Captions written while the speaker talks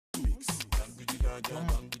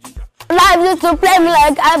Life used to play me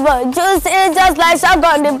like iPod, just like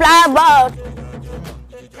shotgun the blackboard.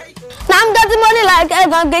 Now I'm getting money like I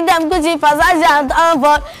can get them Gucci, Versace and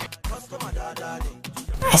Comfort.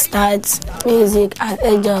 I start music at the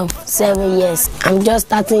age of 7 years. I'm just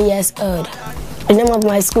 13 years old. The name of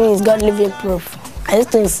my school is God Living Proof. I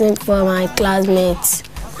used to sing for my classmates,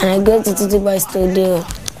 and I go to Tutti Boy studio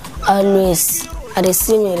always. And they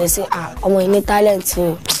see me, they say, I'm in talent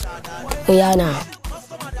too. Yeah, now.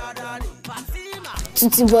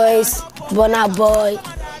 Tutti Boys, Burna Boy,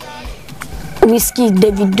 Whiskey,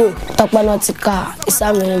 Davido, Tokpa Nautica,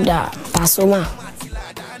 Isamirida, Pasuma.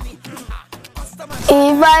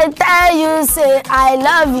 If I tell you, say I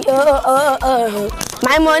love you,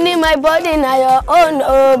 my money, my body, now your own,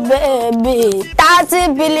 oh baby.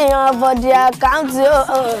 30 billion for the account,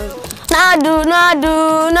 no do,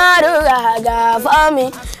 gaga for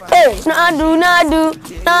me. Hey, no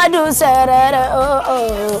do, say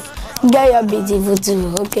get your beautiful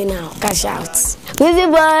too, okay now, cash out. Wizzy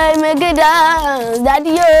boy, make it dance, daddy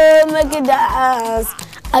yo, make it dance.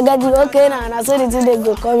 I got you okay now, and I saw the two they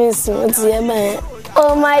go coming soon, yeah man.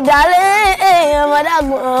 Oh my darling, my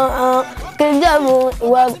dog, Kijamu,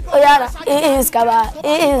 is Kaba,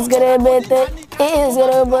 is Grebete, is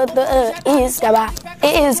Grebete, is Kaba,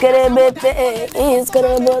 is Grebete, is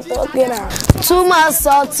Grebete, okay now. Too much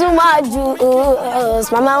salt, too much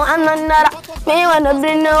juice, mama, another. Me wanna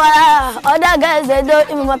bring no other guys they don't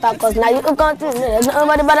even matter cause now you continue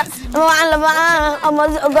nobody but I'm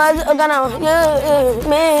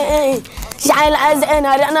me shine as and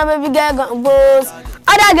I never be getting boss.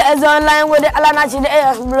 Other guys online with the Alana the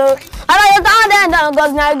air blue. I don't down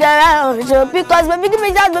cause now get so because baby give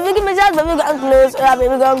me just baby go close,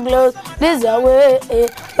 baby go close. This way,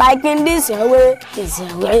 like in this way,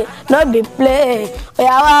 not be play. We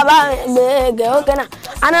are okay now.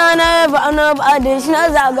 I know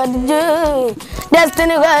additionals I got to do.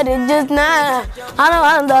 Destiny got it just now. I don't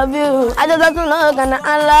want to love you. I just have to look and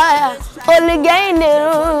I lie. Only gain the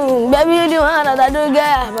room. Baby, you do want that I do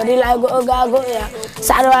get. But you like go, yeah.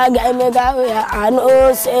 Saturday I get me go, yeah. I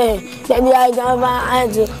know, say. Baby, I can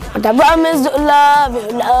find you. But I promise to love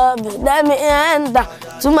you. Let me enter.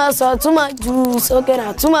 Too much salt, too much juice. Okay,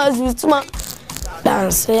 now. Too much juice, too much.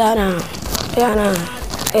 Dance, yeah, now.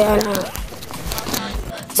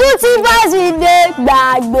 Tutti Boys with the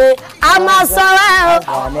bag, I'm a sorrow.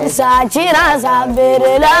 Sachira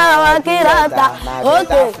Sabere la Kirata.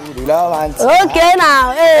 Okay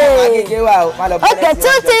now, okay,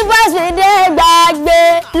 Tutti Boys with the bag,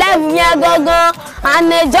 let me go.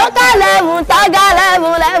 And the Joker level, Taga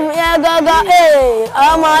level, let me go.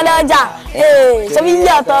 I'm on the job.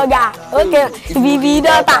 Shamia Toga. Okay, Bibi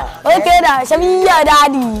Dota. Okay, now, Shamia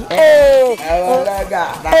Daddy.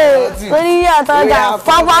 Shamia Toga.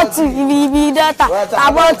 About to be data.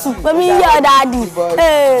 About to be your daddy.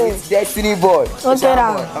 Hey, Destiny Boy. Okay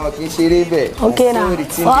now. Okay now.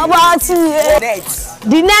 How about to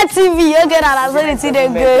the net TV? Okay now. That's what it's in the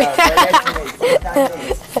good.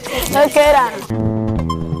 Okay now.